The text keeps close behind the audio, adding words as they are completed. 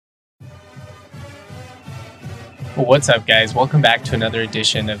What's up, guys? Welcome back to another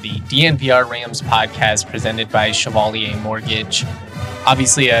edition of the DNVR Rams podcast presented by Chevalier Mortgage.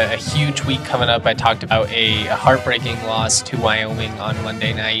 Obviously, a huge week coming up. I talked about a heartbreaking loss to Wyoming on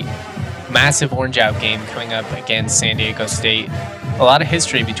Monday night. Massive orange out game coming up against San Diego State. A lot of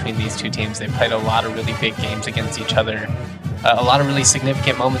history between these two teams. They played a lot of really big games against each other. A lot of really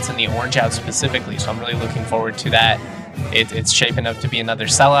significant moments in the orange out specifically, so I'm really looking forward to that. It's shaping up to be another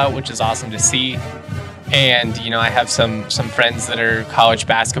sellout, which is awesome to see. And, I have some friends that are college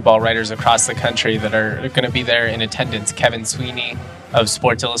basketball writers across the country that are going to be there in attendance. Kevin Sweeney of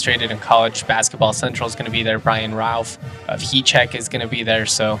Sports Illustrated and College Basketball Central is going to be there. Brian Ralph of Heat Check is going to be there.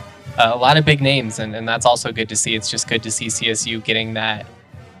 So a lot of big names, and that's also good to see. It's just good to see CSU getting that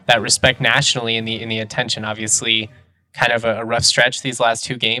respect nationally in the attention. Obviously, kind of a rough stretch these last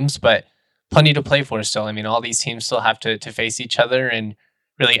two games, but plenty to play for still. I mean, all these teams still have to face each other, and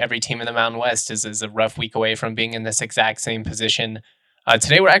really every team in the Mountain West is a rough week away from being in this exact same position.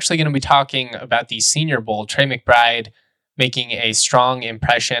 Today, we're actually going to be talking about the Senior Bowl. Trey McBride making a strong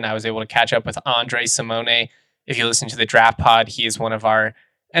impression. I was able to catch up with Andre Simone. If you listen to the Draft Pod, he is one of our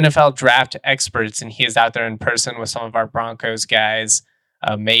NFL draft experts, and he is out there in person with some of our Broncos guys.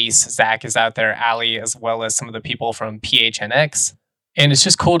 Mace, Zach is out there, Ali, as well as some of the people from PHNX. And it's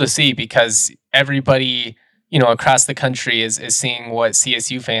just cool to see because everybody across the country is seeing what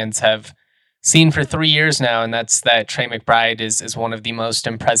CSU fans have seen for 3 years now, and that's that Trey McBride is one of the most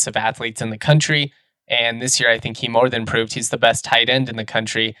impressive athletes in the country. And this year, I think he more than proved he's the best tight end in the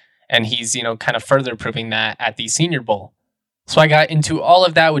country, and he's, kind of further proving that at the Senior Bowl. So I got into all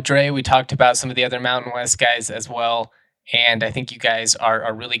of that with Dre. We talked about some of the other Mountain West guys as well, and I think you guys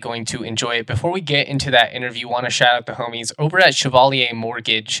are really going to enjoy it. Before we get into that interview, I want to shout out the homies over at Chevalier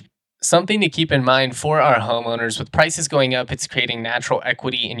Mortgage. Something to keep in mind for our homeowners, with prices going up, it's creating natural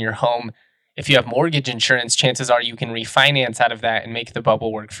equity in your home. If you have mortgage insurance, chances are you can refinance out of that and make the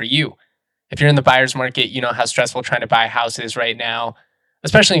bubble work for you. If you're in the buyer's market, you know how stressful trying to buy houses right now,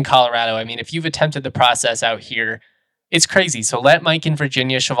 especially in Colorado. I mean, if you've attempted the process out here, it's crazy. So let Mike and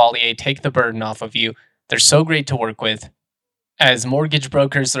Virginia Chevalier take the burden off of you. They're so great to work with. As mortgage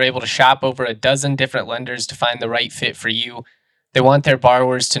brokers, they're able to shop over a dozen different lenders to find the right fit for you. They want their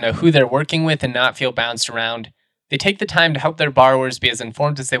borrowers to know who they're working with and not feel bounced around. They take the time to help their borrowers be as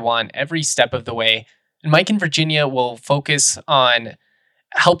informed as they want every step of the way. And Mike and Virginia will focus on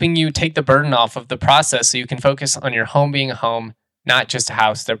helping you take the burden off of the process so you can focus on your home being a home, not just a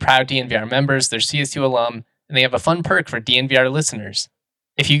house. They're proud DNVR members, they're CSU alum, and they have a fun perk for DNVR listeners.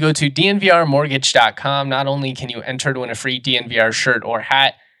 If you go to dnvrmortgage.com, not only can you enter to win a free DNVR shirt or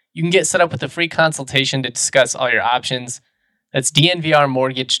hat, you can get set up with a free consultation to discuss all your options. That's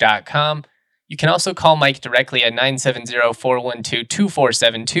dnvrmortgage.com. You can also call Mike directly at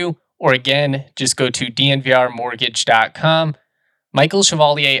 970-412-2472, or again, just go to dnvrmortgage.com. Michael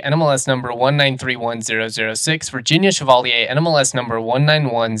Chevalier, NMLS number 1931006. Virginia Chevalier, NMLS number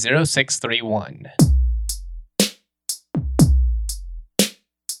 1910631.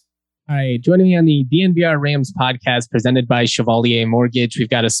 All right, joining me on the DNVR Rams podcast presented by Chevalier Mortgage, we've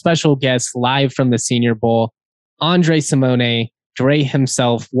got a special guest live from the Senior Bowl, Andre Simone, Dre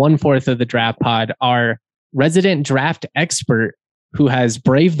himself, 1/4 of the Draft Pod, our resident draft expert who has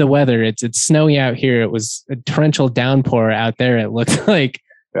braved the weather. It's snowy out here. It was a torrential downpour out there, it looks like.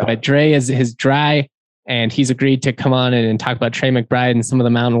 Yeah. But Dre is dry, and he's agreed to come on and talk about Trey McBride and some of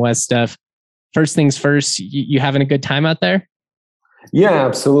the Mountain West stuff. First things first, you having a good time out there? Yeah,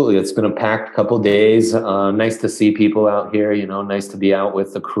 absolutely. It's been a packed couple days. Nice to see people out here, nice to be out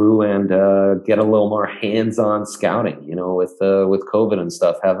with the crew and get a little more hands-on scouting, with COVID and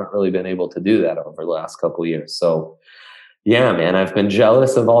stuff. Haven't really been able to do that over the last couple of years. So yeah, man, I've been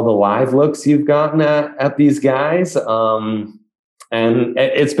jealous of all the live looks you've gotten at these guys. And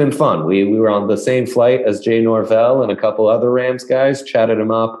it's been fun. We were on the same flight as Jay Norvell and a couple other Rams guys, chatted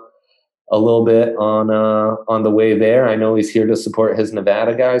him up a little bit on the way there. I know he's here to support his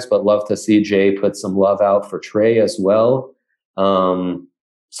Nevada guys, but love to see Jay put some love out for Trey as well.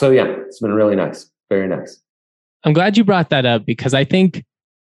 So yeah, it's been really nice. Very nice. I'm glad you brought that up because I think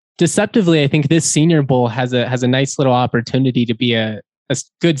deceptively, this Senior Bowl has a nice little opportunity to be a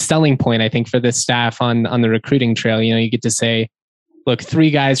good selling point, I think, for this staff on the recruiting trail. You get to say, look,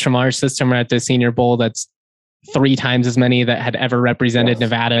 3 guys from our system are at the Senior Bowl. That's 3 times as many that had ever represented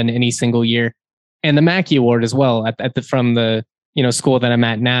Nevada in any single year, and the Mackey Award as well from the school that I'm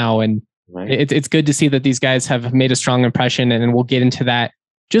at now. And right. It's good to see that these guys have made a strong impression, and we'll get into that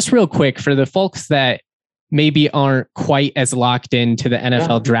just real quick for the folks that maybe aren't quite as locked into the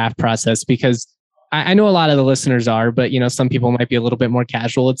NFL draft process, because I know a lot of the listeners are, but some people might be a little bit more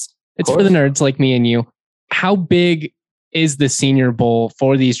casual. It's for the nerds like me and you. how big is the Senior Bowl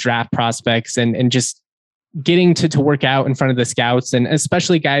for these draft prospects and just getting to work out in front of the scouts, and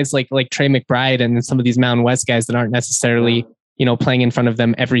especially guys like Trey McBride and some of these Mountain West guys that aren't necessarily, playing in front of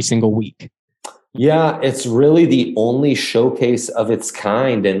them every single week? Yeah, it's really the only showcase of its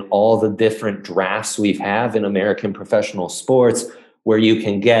kind in all the different drafts we have in American professional sports, where you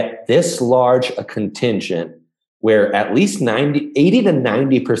can get this large a contingent where at least 80 to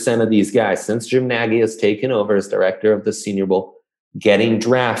 90% of these guys, since Jim Nagy has taken over as director of the Senior Bowl, getting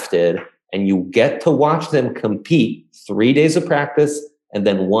drafted, and you get to watch them compete 3 days of practice and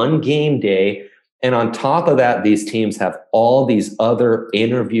then one game day. And on top of that, these teams have all these other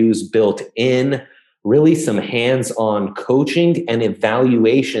interviews built in, really some hands-on coaching and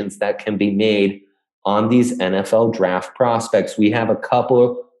evaluations that can be made on these NFL draft prospects. We have a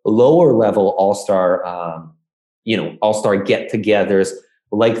couple lower level all-star get-togethers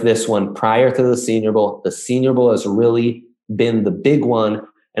like this one prior to the Senior Bowl. The Senior Bowl has really been the big one.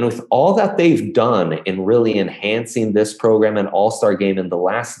 And with all that they've done in really enhancing this program and all-star game in the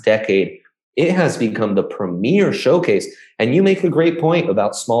last decade, it has become the premier showcase. And you make a great point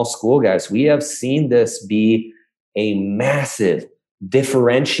about small school guys. We have seen this be a massive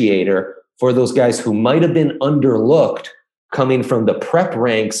differentiator for those guys who might have been underlooked coming from the prep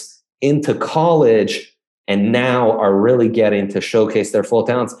ranks into college and now are really getting to showcase their full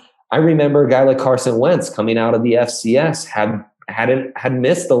talents. I remember a guy like Carson Wentz coming out of the FCS had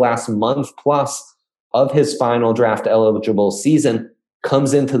missed the last month plus of his final draft eligible season,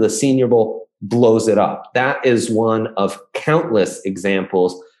 comes into the Senior Bowl, blows it up. That is one of countless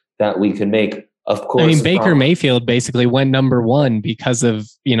examples that we can make. Of course, I mean, Baker Mayfield basically went number one because of,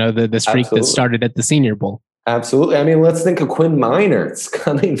 the streak that started at the Senior Bowl. Absolutely. I mean, let's think of Quinn Miners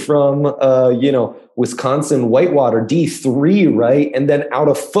coming from, Wisconsin Whitewater D3, right? And then out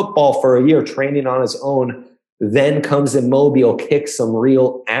of football for a year, training on his own, then comes in Mobile, kicks some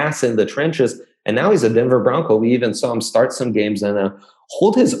real ass in the trenches. And now he's a Denver Bronco. We even saw him start some games and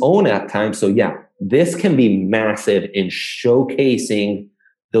hold his own at times. So yeah, this can be massive in showcasing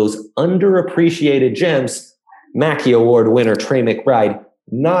those underappreciated gems. Mackey Award winner Trey McBride,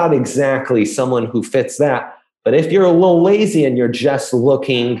 not exactly someone who fits that. But if you're a little lazy and you're just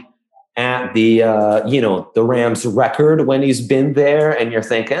looking at the Rams record when he's been there and you're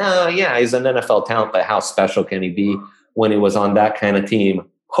thinking, oh yeah, he's an NFL talent, but how special can he be when he was on that kind of team?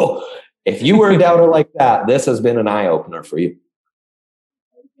 Oh, if you were a doubter like that, this has been an eye-opener for you.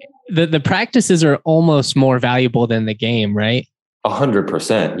 The practices are almost more valuable than the game, right?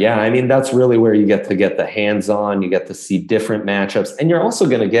 100%. Yeah. I mean, that's really where you get the hands-on, you get to see different matchups, and you're also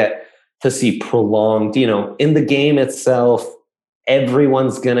going to get to see prolonged, in the game itself,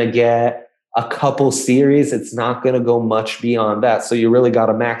 everyone's going to get a couple series. It's not going to go much beyond that. So you really got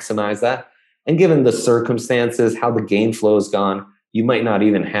to maximize that. And given the circumstances, how the game flow has gone, you might not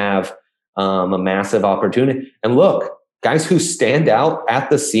even have a massive opportunity. And look, guys who stand out at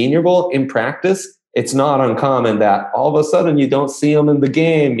the Senior Bowl in practice, it's not uncommon that all of a sudden you don't see them in the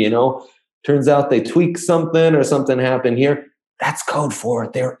game, turns out they tweak something or something happened here. That's code for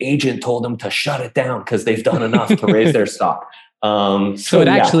it. Their agent told them to shut it down because they've done enough to raise their stock.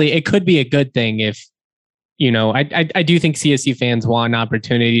 It could be a good thing if, I do think CSU fans want an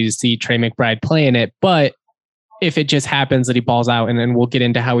opportunity to see Trey McBride play in it, but if it just happens that he balls out, and then we'll get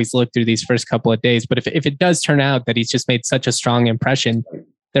into how he's looked through these first couple of days. But if it does turn out that he's just made such a strong impression,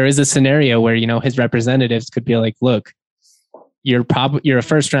 there is a scenario where, his representatives could be like, look, you're a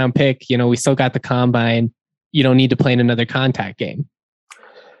first round pick. We still got the combine. You don't need to play in another contact game.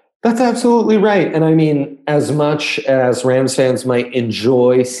 That's absolutely right. And I mean, as much as Rams fans might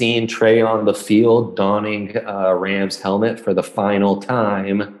enjoy seeing Trey on the field donning a Rams helmet for the final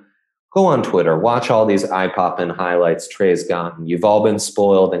time, go on Twitter, watch all these eye-popping highlights Trey's gotten. You've all been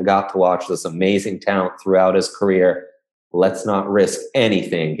spoiled and got to watch this amazing talent throughout his career. Let's not risk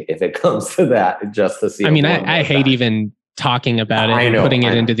anything if it comes to that, just to see. I mean, I hate even talking about it and putting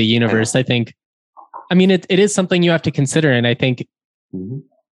it into the universe. I think, it is something you have to consider. And I think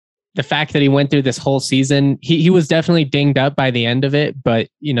the fact that he went through this whole season, he was definitely dinged up by the end of it. But,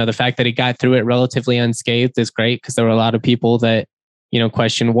 the fact that he got through it relatively unscathed is great, because there were a lot of people that,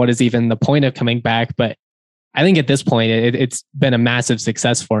 question what is even the point of coming back. But I think at this point, it's been a massive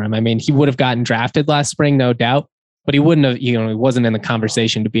success for him. I mean, he would have gotten drafted last spring, no doubt, but he wouldn't have, he wasn't in the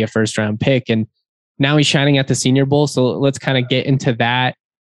conversation to be a first round pick. And now he's shining at the Senior Bowl. So let's kind of get into that.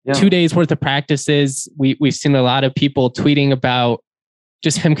 Yeah. 2 days worth of practices. We've seen a lot of people tweeting about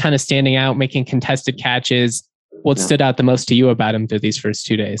just him kind of standing out, making contested catches. What stood out the most to you about him through these first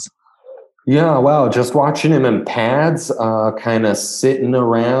 2 days? Yeah, wow. Just watching him in pads, kind of sitting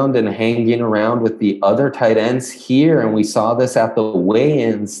around and hanging around with the other tight ends here. And we saw this at the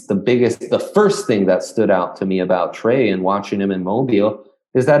weigh-ins. The first thing that stood out to me about Trey and watching him in Mobile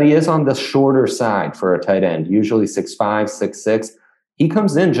is that he is on the shorter side for a tight end, usually 6'5", 6'6". He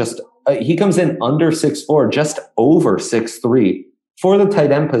comes in under 6'4", just over 6'3" for the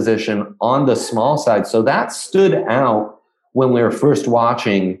tight end position on the small side. So that stood out when we were first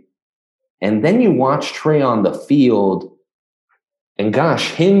watching. And then you watch Trey on the field, and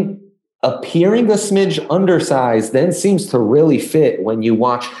gosh, him appearing a smidge undersized then seems to really fit when you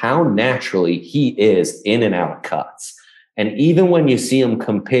watch how naturally he is in and out of cuts. And even when you see him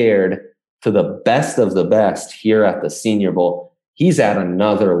compared to the best of the best here at the Senior Bowl, he's at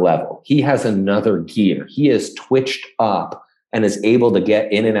another level. He has another gear. He is twitched up and is able to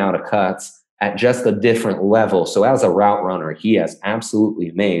get in and out of cuts at just a different level. So as a route runner, he has absolutely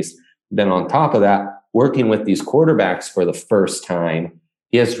amazed. Then on top of that, working with these quarterbacks for the first time,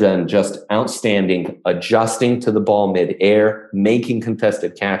 he has been just outstanding, adjusting to the ball midair, making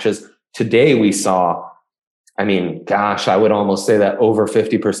contested catches. Today we saw, I mean, gosh, I would almost say that over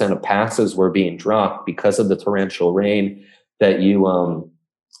 50% of passes were being dropped because of the torrential rain that you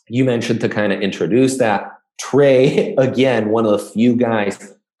mentioned to kind of introduce that. Trey, again, one of the few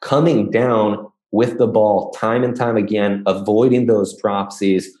guys coming down with the ball time and time again, avoiding those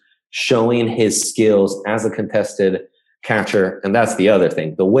dropsies, showing his skills as a contested catcher. And that's the other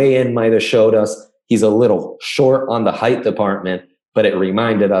thing. The weigh-in might have showed us he's a little short on the height department, but it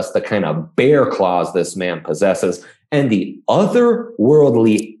reminded us the kind of bear claws this man possesses and the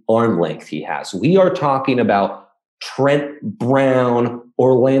otherworldly arm length he has. We are talking about Trent Brown,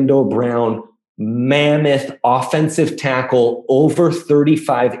 Orlando Brown, mammoth offensive tackle, over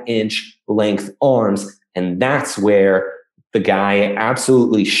 35-inch length arms. And that's where the guy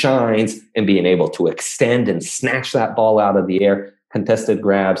absolutely shines in being able to extend and snatch that ball out of the air, contested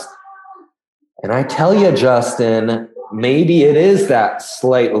grabs. And I tell you, Justin, maybe it is that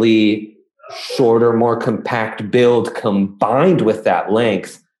slightly shorter, more compact build combined with that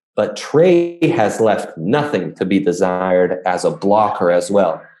length, but Trey has left nothing to be desired as a blocker as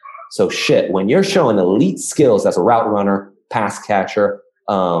well. So when you're showing elite skills as a route runner, pass catcher,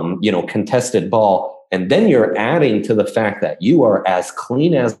 contested ball, and then you're adding to the fact that you are as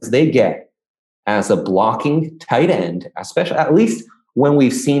clean as they get as a blocking tight end, especially at least when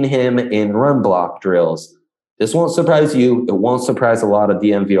we've seen him in run block drills. This won't surprise you. It won't surprise a lot of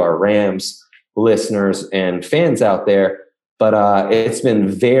DNVR Rams listeners and fans out there. But it's been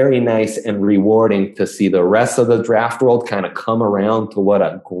very nice and rewarding to see the rest of the draft world kind of come around to what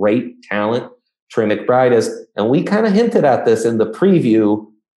a great talent Trey McBride is. And we kind of hinted at this in the preview,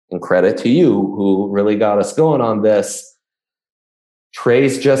 and credit to you who really got us going on this.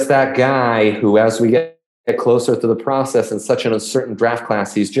 Trey's just that guy who, as we get closer to the process in such an uncertain draft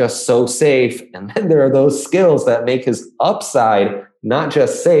class, he's just so safe. And then there are those skills that make his upside not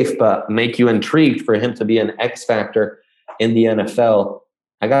just safe, but make you intrigued for him to be an X factor in the NFL.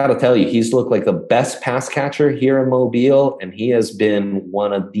 I got to tell you, he's looked like the best pass catcher here in Mobile, and he has been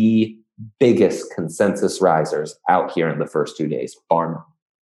one of the biggest consensus risers out here in the first 2 days, bar none.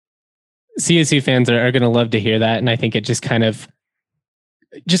 CSU fans are going to love to hear that. And I think it just kind of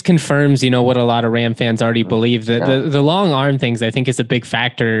just confirms, what a lot of Ram fans already believe. The long arm things, I think, is a big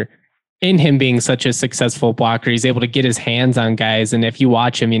factor in him being such a successful blocker. He's able to get his hands on guys. And if you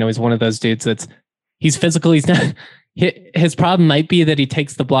watch him, he's one of those dudes he's physical. He's not, his problem might be that he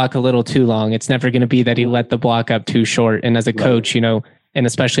takes the block a little too long. It's never going to be that he let the block up too short. And as a coach, and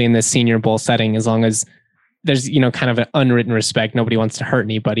especially in this Senior Bowl setting, as long as there's, kind of an unwritten respect. Nobody wants to hurt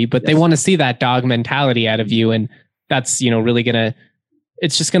anybody, but they want to see that dog mentality out of you. And that's, really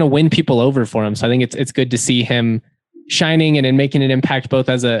it's just going to win people over for him. So I think it's good to see him shining and making an impact both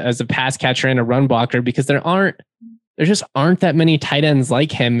as a pass catcher and a run blocker, because there just aren't that many tight ends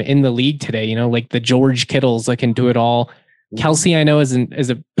like him in the league today, like the George Kittles that can do it all. Kelsey, I know is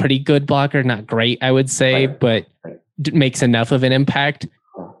a pretty good blocker, not great, I would say, but makes enough of an impact.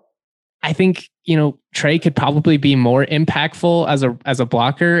 I think, Trey could probably be more impactful as a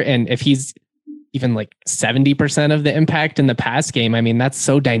blocker. And if he's even like 70% of the impact in the pass game, I mean, that's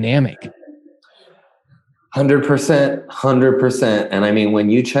so dynamic. 100%. And I mean, when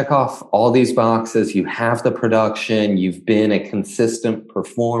you check off all these boxes, you have the production, you've been a consistent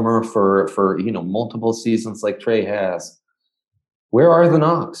performer for multiple seasons like Trey has. Where are the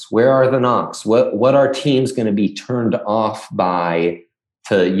knocks? What are teams going to be turned off by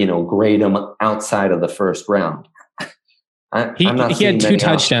to, grade them outside of the first round? He had 2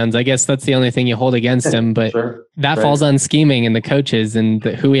 touchdowns. I guess that's the only thing you hold against him, but that falls on scheming and the coaches and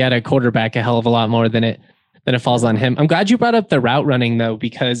who he had a quarterback a hell of a lot more than it falls on him. I'm glad you brought up the route running though,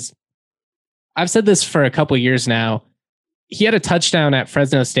 because I've said this for a couple of years now. He had a touchdown at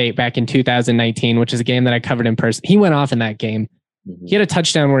Fresno State back in 2019, which is a game that I covered in person. He went off in that game. Mm-hmm. He had a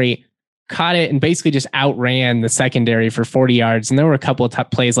touchdown where he caught it and basically just outran the secondary for 40 yards. And there were a couple of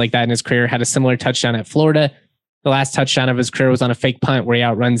plays like that in his career. Had a similar touchdown at Florida. The last touchdown of his career was on a fake punt where he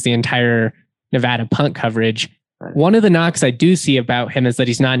outruns the entire Nevada punt coverage. Right. One of the knocks I do see about him is that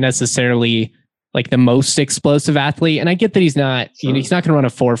he's not necessarily like the most explosive athlete. And I get that he's not, he's not going to run a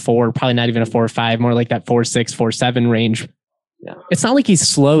 4.4, probably not even a 4.5, more like that 4.6, 4.7 range. Yeah. It's not like he's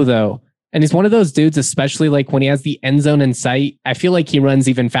slow though. And he's one of those dudes, especially like when he has the end zone in sight, I feel like he runs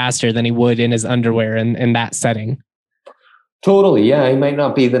even faster than he would in his underwear in that setting. Totally. Yeah. He might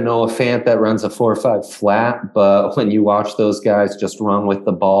not be the Noah Fant that runs a 4.5 flat, but when you watch those guys just run with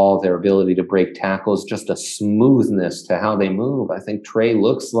the ball, their ability to break tackles, just a smoothness to how they move. I think Trey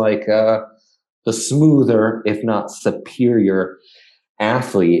looks like the smoother, if not superior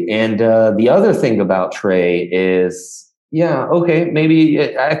athlete. And the other thing about Trey is,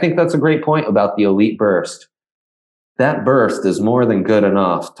 maybe I think that's a great point about the elite burst. That burst is more than good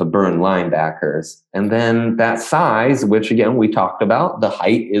enough to burn linebackers. And then that size, which again, we talked about, the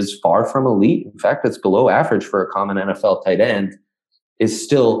height is far from elite. In fact, it's below average for a common NFL tight end, is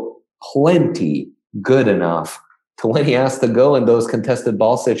still plenty good enough to when he has to go in those contested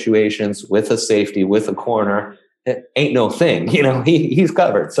ball situations with a safety, with a corner, it ain't no thing. He's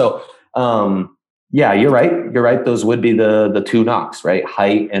covered. So, you're right. You're right. Those would be the 2 knocks, right?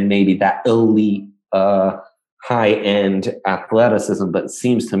 Height and maybe that elite, high-end athleticism, but it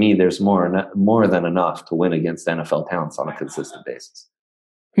seems to me there's more than enough to win against NFL talents on a consistent basis.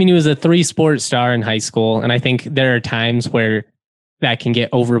 I mean, he was a 3-sport star in high school, and I think there are times where that can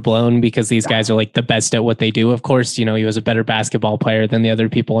get overblown because these guys are like the best at what they do. Of course, he was a better basketball player than the other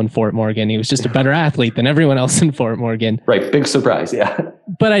people in Fort Morgan. He was just a better athlete than everyone else in Fort Morgan. Right. Big surprise. Yeah.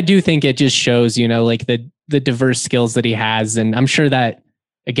 But I do think it just shows, like the diverse skills that he has. And I'm sure that,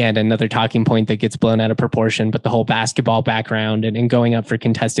 again, another talking point that gets blown out of proportion, but the whole basketball background and going up for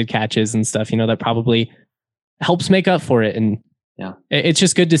contested catches and stuff, that probably helps make up for it. And yeah, it's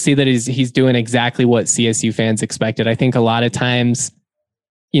just good to see that he's doing exactly what CSU fans expected. I think a lot of times,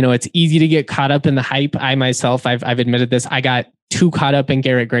 it's easy to get caught up in the hype. I myself, I've admitted this. I got too caught up in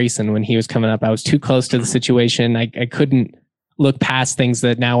Garrett Grayson when he was coming up. I was too close to the situation. I couldn't look past things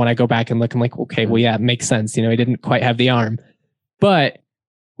that now when I go back and look, I'm like, okay, well, yeah, it makes sense. He didn't quite have the arm, but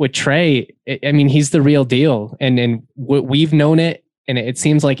with Trey, I mean, he's the real deal. And we've known it. And it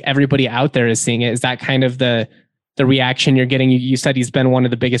seems like everybody out there is seeing it. Is that kind of the reaction you're getting? You said he's been one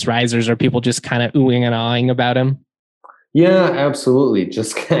of the biggest risers. Are people just kind of oohing and ahhing about him? Yeah, absolutely.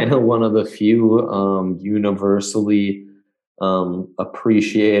 Just kind of one of the few universally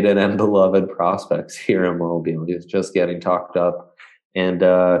appreciated and beloved prospects here in Mobile. He's just getting talked up and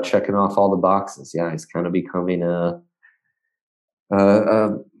checking off all the boxes. Yeah, he's kind of becoming a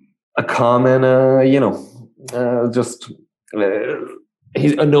common,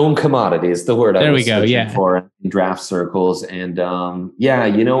 he's a known commodity is the word I was searching for in draft circles. And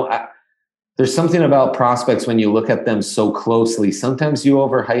there's something about prospects when you look at them so closely. Sometimes you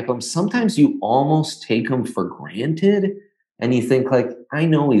overhype them. Sometimes you almost take them for granted and you think like, I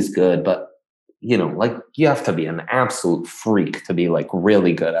know he's good, but you have to be an absolute freak to be like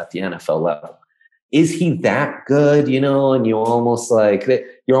really good at the NFL level. Is he that good, and you almost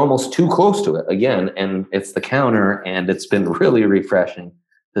you're almost too close to it again. And it's the counter. And it's been really refreshing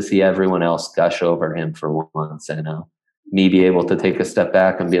to see everyone else gush over him for once and me be able to take a step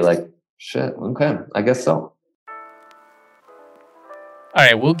back and be like, shit, okay, I guess so. All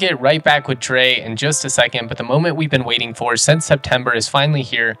right, we'll get right back with Trey in just a second. But the moment we've been waiting for since September is finally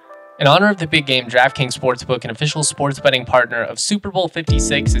here. In honor of the big game, DraftKings Sportsbook, an official sports betting partner of Super Bowl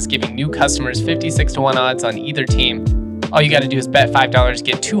 56, is giving new customers 56-1 odds on either team. All you got to do is bet $5,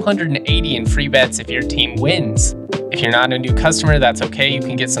 get $280 in free bets if your team wins. If you're not a new customer, that's okay. You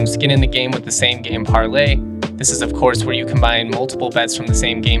can get some skin in the game with the same game parlay. This is, of course, where you combine multiple bets from the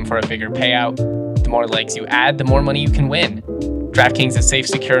same game for a bigger payout. The more legs you add, the more money you can win. DraftKings is safe,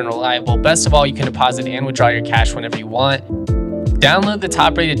 secure, and reliable. Best of all, you can deposit and withdraw your cash whenever you want. Download the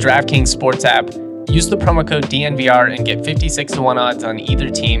top-rated DraftKings Sports app, use the promo code DNVR, and get 56-1 odds on either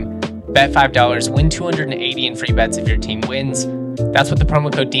team. Bet $5, win $280 in free bets if your team wins. That's with the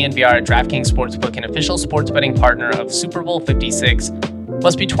promo code DNVR at DraftKings Sportsbook, an official sports betting partner of Super Bowl 56.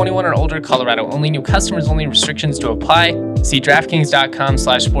 Must be 21 or older, Colorado only, new customers only, restrictions to apply. See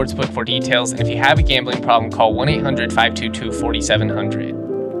DraftKings.com/sportsbook for details. And if you have a gambling problem, call 1-800-522-4700.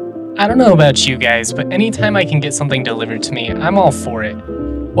 I don't know about you guys, but anytime I can get something delivered to me, I'm all for it.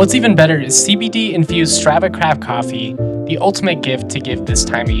 What's even better is CBD-infused Strava Craft Coffee, the ultimate gift to give this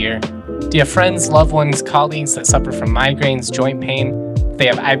time of year. Do you have friends, loved ones, colleagues that suffer from migraines, joint pain? If they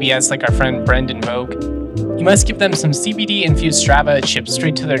have IBS like our friend Brendan Vogue, you must give them some CBD-infused Strava shipped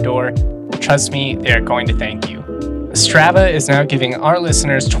straight to their door. Trust me, they are going to thank you. Strava is now giving our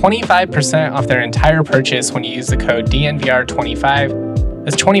listeners 25% off their entire purchase when you use the code DNVR25.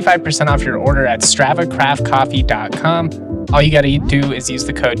 That's 25% off your order at StravaCraftCoffee.com. All you gotta do is use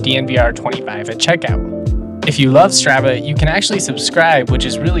the code DNVR25 at checkout. If you love Strava, you can actually subscribe, which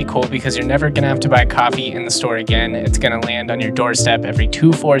is really cool because you're never gonna have to buy coffee in the store again. It's gonna land on your doorstep every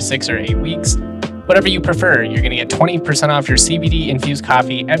 2, 4, 6, or 8 weeks. Whatever you prefer, you're gonna get 20% off your CBD-infused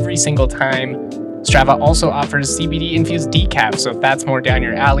coffee every single time. Strava also offers CBD-infused decaf, so if that's more down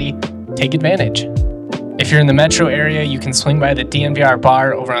your alley, take advantage. If you're in the metro area, you can swing by the DNVR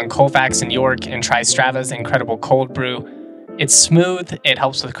bar over on Colfax in York and try Strava's incredible cold brew. It's smooth, it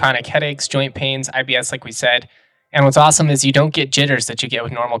helps with chronic headaches, joint pains, IBS like we said, and what's awesome is you don't get jitters that you get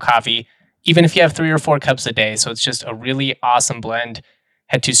with normal coffee, even if you have 3 or 4 cups a day, so it's just a really awesome blend.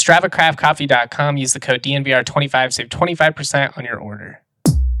 Head to StravaCraftCoffee.com, use the code DNVR25, save 25% on your order.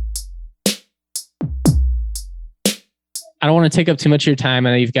 I don't want to take up too much of your time.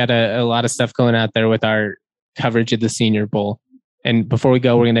 I know you've got a lot of stuff going out there with our coverage of the Senior Bowl. And before we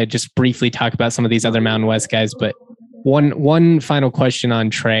go, we're going to just briefly talk about some of these other Mountain West guys. But one final question on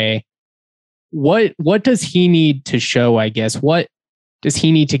Trey. What does he need to show, I guess? What does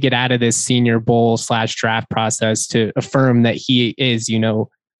he need to get out of this Senior Bowl / draft process to affirm that he is,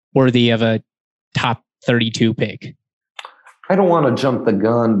 worthy of a top 32 pick? I don't want to jump the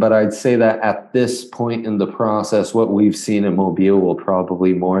gun, but I'd say that at this point in the process, what we've seen in Mobile will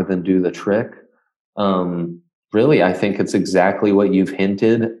probably more than do the trick. Really, I think it's exactly what you've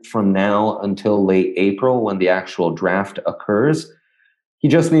hinted from now until late April when the actual draft occurs. He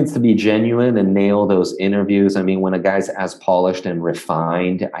just needs to be genuine and nail those interviews. I mean, when a guy's as polished and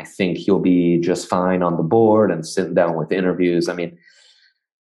refined, I think he'll be just fine on the board and sitting down with interviews. I mean,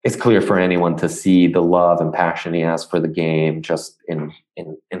 it's clear for anyone to see the love and passion he has for the game, just in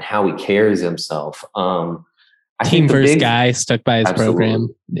how he carries himself. I Team think first guy stuck by his absolutely. program.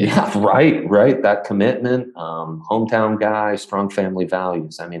 Yeah, right. That commitment, hometown guy, strong family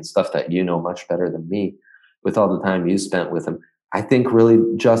values. I mean, stuff that you know much better than me with all the time you spent with him. I think really,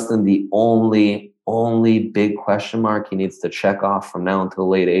 Justin, the only big question mark he needs to check off from now until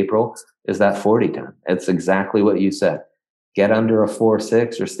late April is that 40 time. It's exactly what you said. Get under a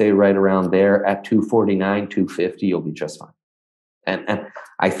 4.6 or stay right around there at 249, 250, you'll be just fine. And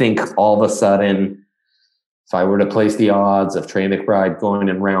I think all of a sudden, if I were to place the odds of Trey McBride going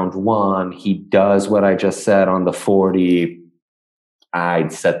in round 1, he does what I just said on the 40,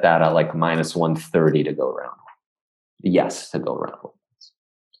 I'd set that at like minus 130 to go around. Yes, to go around.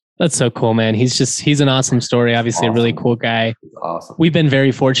 That's so cool, man. He's an awesome story. Obviously awesome. A really cool guy. Awesome. We've been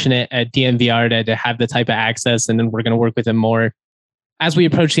very fortunate at DNVR to have the type of access, and then we're going to work with him more. As we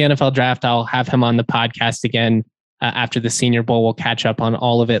approach the NFL draft, I'll have him on the podcast again after the Senior Bowl. We'll catch up on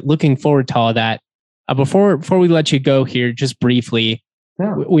all of it. Looking forward to all of that. Before we let you go here, just briefly,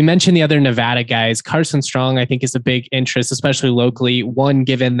 we mentioned the other Nevada guys. Carson Strong, I think, is a big interest, especially locally. One,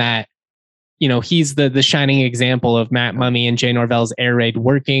 given that he's the shining example of Matt Mumme and Jay Norvell's air raid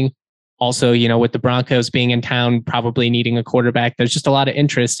working. Also, with the Broncos being in town, probably needing a quarterback, there's just a lot of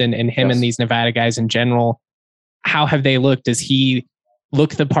interest in him and these Nevada guys in general. How have they looked? Does he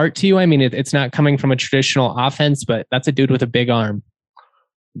look the part to you? I mean, it's not coming from a traditional offense, but that's a dude with a big arm.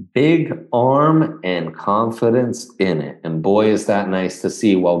 Big arm and confidence in it. And boy, is that nice to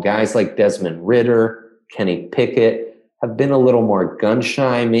see. While guys like Desmond Ridder, Kenny Pickett have been a little more gun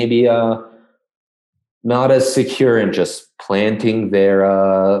shy, maybe not as secure in just planting their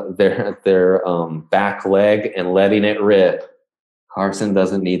back leg and letting it rip. Carson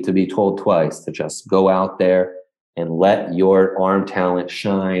doesn't need to be told twice to just go out there and let your arm talent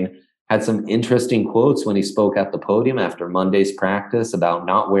shine. Had some interesting quotes when he spoke at the podium after Monday's practice about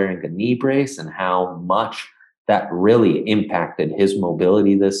not wearing a knee brace and how much that really impacted his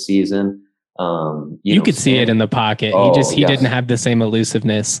mobility this season. You could see it in the pocket. He didn't have the same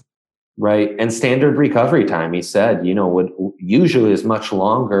elusiveness. Right. And standard recovery time, he said, would usually is much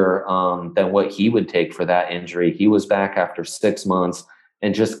longer than what he would take for that injury. He was back after 6 months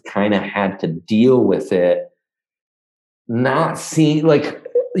and just kind of had to deal with it. Not seeing,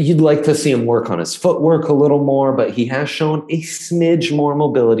 You'd like to see him work on his footwork a little more, but he has shown a smidge more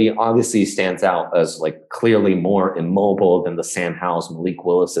mobility. Obviously, he stands out as like clearly more immobile than the Sam Howells, Malik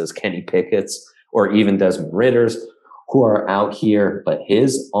Willis's, Kenny Pickett's, or even Desmond Ritter's, who are out here. But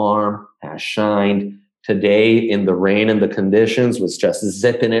his arm has shined today in the rain and the conditions, was just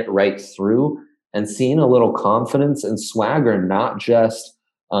zipping it right through, and seeing a little confidence and swagger, not just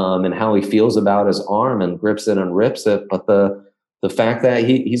in how he feels about his arm and grips it and rips it, but the fact that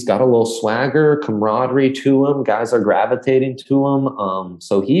he's got a little swagger, camaraderie to him, guys are gravitating to him.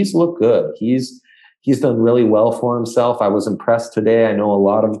 So he's looked good. He's done really well for himself. I was impressed today. I know a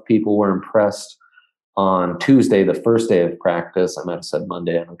lot of people were impressed on Tuesday, the first day of practice. I might have said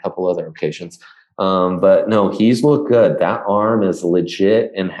Monday on a couple other occasions. But no, he's looked good. That arm is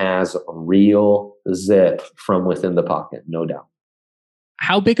legit and has a real zip from within the pocket, no doubt.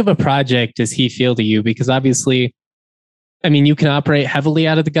 How big of a project does he feel to you? Because obviously, I mean, you can operate heavily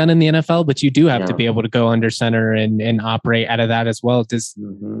out of the gun in the NFL, but you do have to be able to go under center and operate out of that as well. Does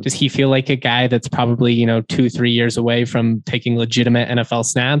he feel like a guy that's probably, 2-3 years away from taking legitimate NFL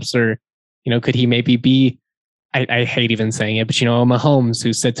snaps? Or, could he maybe be, I hate even saying it, but, a Mahomes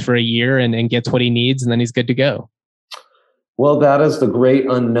who sits for a year and gets what he needs and then he's good to go? Well, that is the great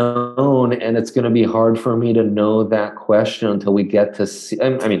unknown, and it's going to be hard for me to know that question until we get to see.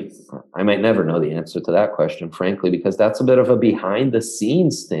 I mean, I might never know the answer to that question, frankly, because that's a bit of a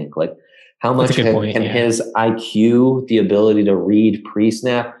behind-the-scenes thing. Like, how much can his IQ, the ability to read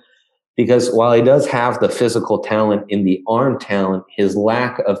pre-snap, because while he does have the physical talent in the arm talent, his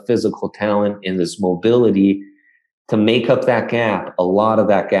lack of physical talent in his mobility, to make up that gap, a lot of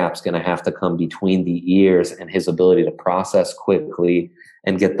that gap's going to have to come between the ears and his ability to process quickly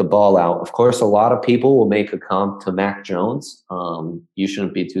and get the ball out. Of course, a lot of people will make a comp to Mac Jones. You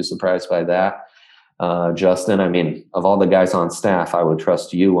shouldn't be too surprised by that. Justin, I mean, of all the guys on staff, I would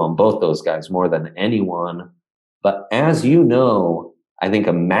trust you on both those guys more than anyone. But as you know, I think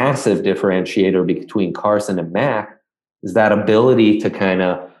a massive differentiator between Carson and Mac is that ability to kind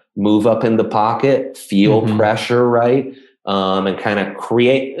of move up in the pocket, feel pressure, right? And kind of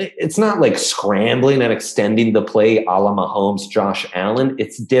create. It's not like scrambling and extending the play a la Mahomes, Josh Allen.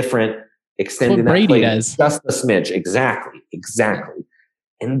 It's different. Extending that play just a smidge. Exactly.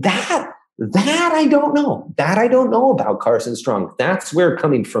 And that I don't know. That I don't know about Carson Strong. That's where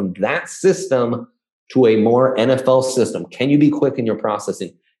coming from that system to a more NFL system. Can you be quick in your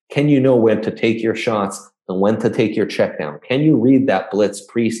processing? Can you know when to take your shots and when to take your check down? Can you read that blitz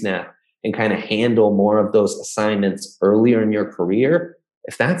pre-snap and kind of handle more of those assignments earlier in your career?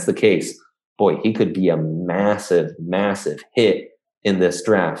 If that's the case, boy, he could be a massive, massive hit in this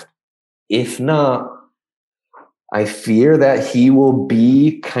draft. If not, I fear that he will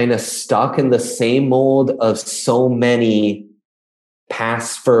be kind of stuck in the same mold of so many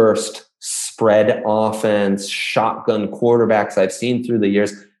pass first, spread offense, shotgun quarterbacks I've seen through the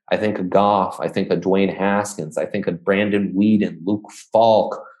years. I think of Goff. I think of Dwayne Haskins. I think of Brandon Weeden, Luke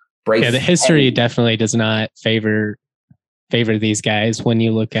Falk. Bryce the history definitely does not favor these guys when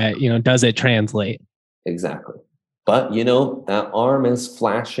you look at, does it translate? Exactly. But, that arm is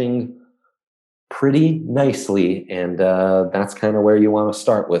flashing pretty nicely, and that's kind of where you want to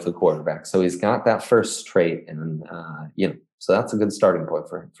start with a quarterback. So he's got that first trait, and, so that's a good starting point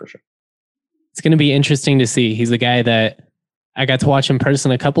for him, for sure. It's going to be interesting to see. He's a guy that I got to watch in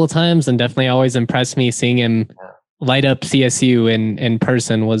person a couple of times and definitely always impressed me. Seeing him light up CSU in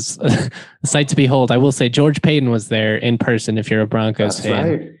person was a sight to behold. I will say George Payton was there in person if you're a Broncos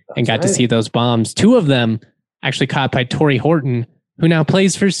fan and got to see those bombs. 2 of them actually caught by Torrey Horton, who now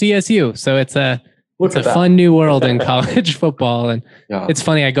plays for CSU. So it's a fun new world in college football. And it's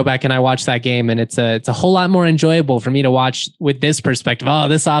funny. I go back and I watch that game and it's a whole lot more enjoyable for me to watch with this perspective. Oh,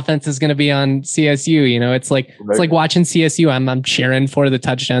 this offense is going to be on CSU. it's like watching CSU. I'm cheering for the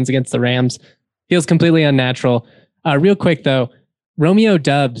touchdowns against the Rams. Feels completely unnatural. Real quick though, Romeo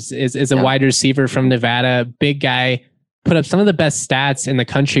Doubs is a wide receiver from Nevada, big guy, put up some of the best stats in the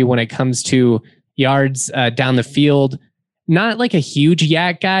country when it comes to yards down the field. Not like a huge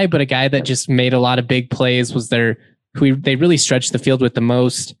yak guy, but a guy that just made a lot of big plays. They really stretched the field with the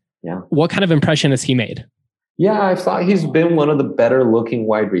most. Yeah. What kind of impression has he made? Yeah, I thought he's been one of the better looking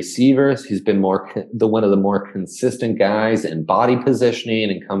wide receivers. He's been one of the more consistent guys in body positioning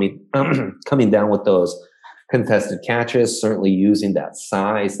and coming down with those contested catches, certainly using that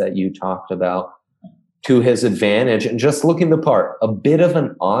size that you talked about to his advantage and just looking the part. A bit of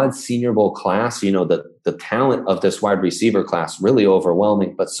an odd Senior Bowl class. The talent of this wide receiver class really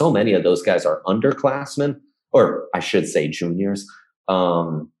overwhelming, but so many of those guys are underclassmen, or I should say juniors.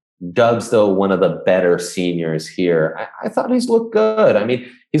 Dubs, though, one of the better seniors here. I thought he's looked good. I mean,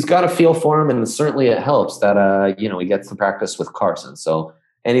 he's got a feel for him, and certainly it helps that, he gets to practice with Carson. So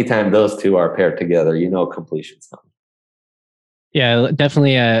anytime those two are paired together, completion's coming. Yeah,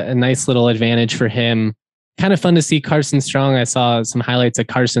 definitely a nice little advantage for him. Kind of fun to see Carson Strong. I saw some highlights of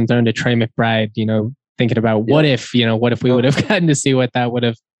Carson throwing to Trey McBride, thinking about what if we would have gotten to see what that would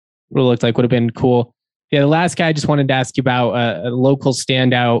have looked like, would have been cool. Yeah, the last guy I just wanted to ask you about, a local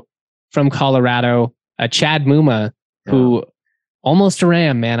standout from Colorado, Chad Muma, who almost a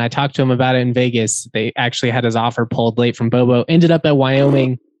Ram, man. I talked to him about it in Vegas. They actually had his offer pulled late from Bobo, ended up at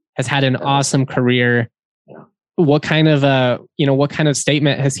Wyoming, has had an awesome career. What kind of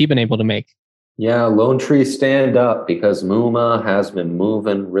statement has he been able to make? Yeah, Lone Tree stand up, because Muma has been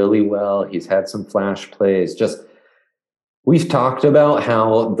moving really well. He's had some flash plays. We've talked about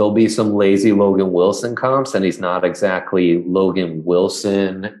how there'll be some lazy Logan Wilson comps, and he's not exactly Logan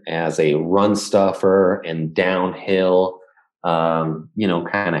Wilson as a run stuffer and downhill,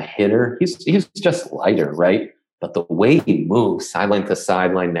 kind of hitter. He's just lighter, right? But the way he moves sideline to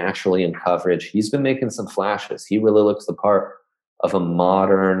sideline naturally in coverage, he's been making some flashes. He really looks the part of a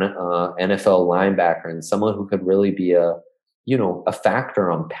modern NFL linebacker, and someone who could really be a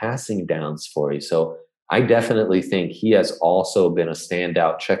factor on passing downs for you. So I definitely think he has also been a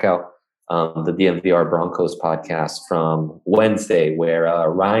standout. Check out the DNVR Broncos podcast from Wednesday, where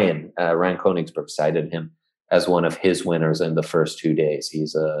Ryan Koenigsberg cited him as one of his winners in the first 2 days.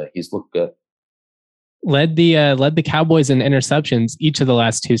 He's looked good. Led the Cowboys in interceptions each of the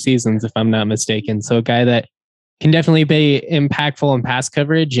last 2 seasons, if I'm not mistaken. So a guy that can definitely be impactful in pass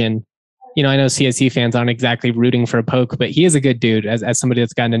coverage. And, I know CSC fans aren't exactly rooting for a poke, but he is a good dude. As somebody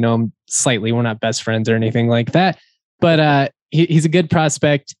that's gotten to know him slightly, we're not best friends or anything like that, but he's a good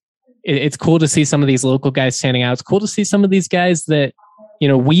prospect. It's cool to see some of these local guys standing out. It's cool to see some of these guys that,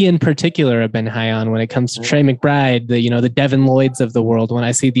 we in particular have been high on when it comes to Trey McBride, the Devin Lloyds of the world. When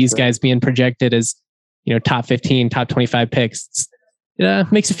I see these guys being projected as, top 15, top 25 picks,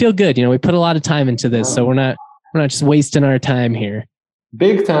 makes you feel good. We put a lot of time into this, so we're not just wasting our time here.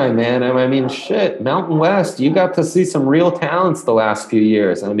 Big time, man. I mean, shit, Mountain West, you got to see some real talents the last few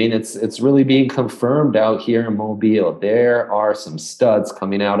years. I mean, it's really being confirmed out here in Mobile. There are some studs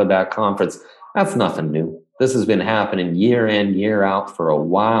coming out of that conference. That's nothing new. This has been happening year in, year out for a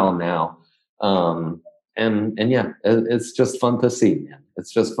while now. And yeah, it's just fun to see, man.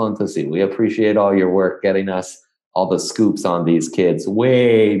 It's just fun to see. We appreciate all your work getting us all the scoops on these kids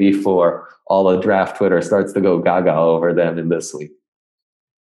way before all the draft Twitter starts to go gaga over them in this week.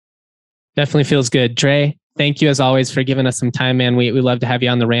 Definitely feels good. Dre, thank you as always for giving us some time, man. We love to have you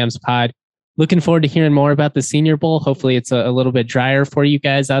on the Rams pod. Looking forward to hearing more about the Senior Bowl. Hopefully it's a little bit drier for you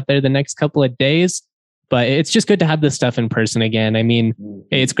guys out there the next couple of days, but it's just good to have this stuff in person again. I mean,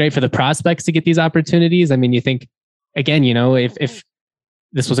 it's great for the prospects to get these opportunities. I mean, you think, again, if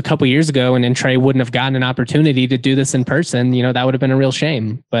this was a couple years ago and Trey wouldn't have gotten an opportunity to do this in person, that would have been a real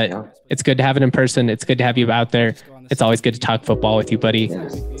shame. But It's good to have it in person. It's good to have you out there. It's always good to talk football with you, buddy.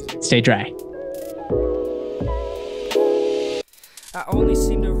 Stay dry. I only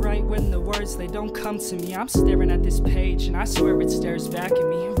seem to write when the words, they don't come to me. I'm staring at this page and I swear it stares back at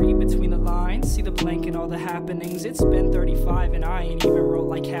me. Read between the lines, see the blank and all the happenings. It's been 35 and I ain't even wrote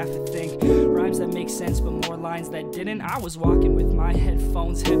like half a thing. Rhymes that make sense but more lines that didn't. I was walking with my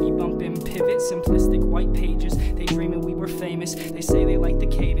headphones, heavy bumping pivot, simplistic white pages. They dreaming we were famous. They say they like the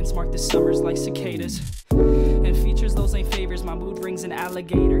cadence, mark the summers like cicadas. And features, those ain't favors. My mood rings an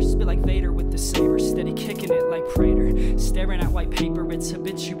alligator. Spit like Vader with the saber, steady kicking it like Prater. Staring at white paper, it's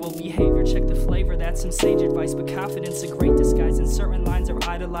habitual behavior. Check the flavor, that's some sage advice. But confidence, a great disguise. And certain lines are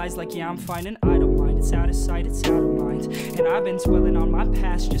idolized, like yeah, I'm fine and I don't mind. It's out of sight, it's out of mind. And I've been dwelling on my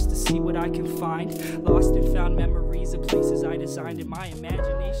past just to see what I can find. Lost and found memories of places I designed. And my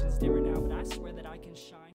imagination's there now, but I swear that